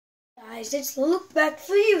guys, it's Look Back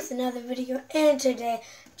for You with another video, and today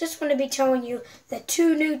just want to be telling you the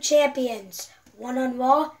two new champions, one on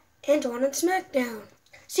Raw and one on Smackdown.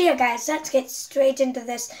 So yeah guys, let's get straight into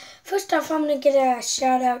this. First off, I'm going to get a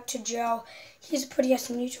shout out to Joe. He's a pretty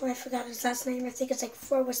awesome YouTuber. I forgot his last name. I think it's like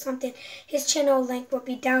Fro or something. His channel link will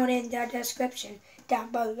be down in the description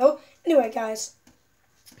down below. Anyway guys,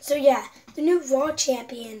 so yeah, the new Raw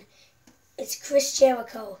champion is Chris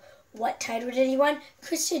Jericho. What title did he win?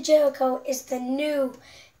 Chris Jericho is the new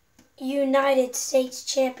United States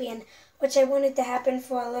champion, which I wanted to happen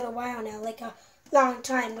for a little while now, like a long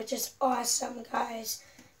time, which is awesome, guys.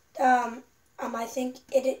 I think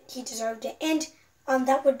he deserved it, and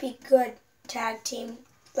that would be good tag team,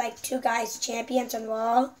 like two guys champions on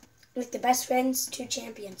Raw, like the best friends, two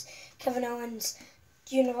champions. Kevin Owens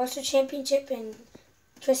Universal Championship and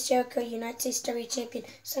Chris Jericho United States WWE Champion.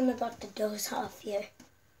 So I'm about to doze off here.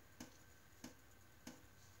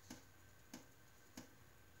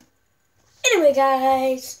 Anyway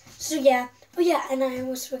guys, so yeah, oh yeah, and I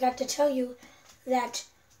almost forgot to tell you that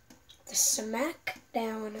the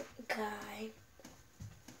Smackdown guy,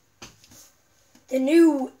 the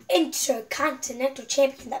new Intercontinental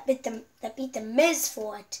Champion that beat the Miz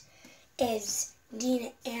for it, is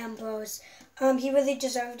Dean Ambrose. He really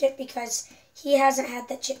deserved it because he hasn't had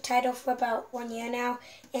the title for about 1 year now,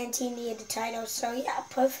 and he needed the title, so yeah,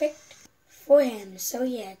 perfect for him. So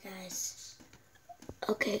yeah guys.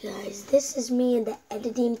 Okay guys, this is me in the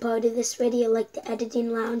editing part of this video, like the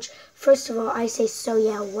editing lounge. First of all, I say so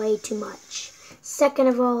yeah way too much. Second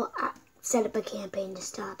of all, I set up a campaign to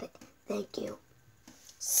stop it. Thank you.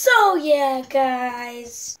 So yeah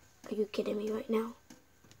guys. Are you kidding me right now?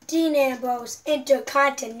 Dean Ambrose,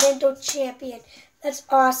 Intercontinental Champion. That's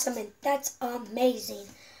awesome and that's amazing.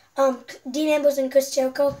 Dean Ambrose and Chris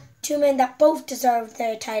Jericho, two men that both deserve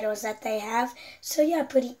their titles that they have. So yeah,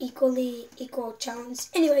 pretty equal challenge.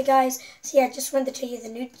 Anyway guys, so yeah, just wanted to tell you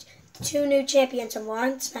the two new champions on Raw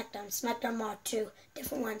and Smackdown. Smackdown Raw, two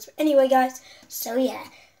different ones. But anyway guys, so yeah.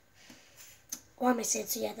 Why am I saying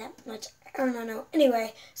so yeah that much? I don't know.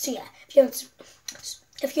 Anyway, so yeah,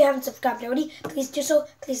 if you haven't subscribed already, please do so.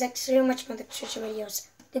 Please like so much more the future videos.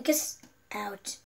 Lucas out.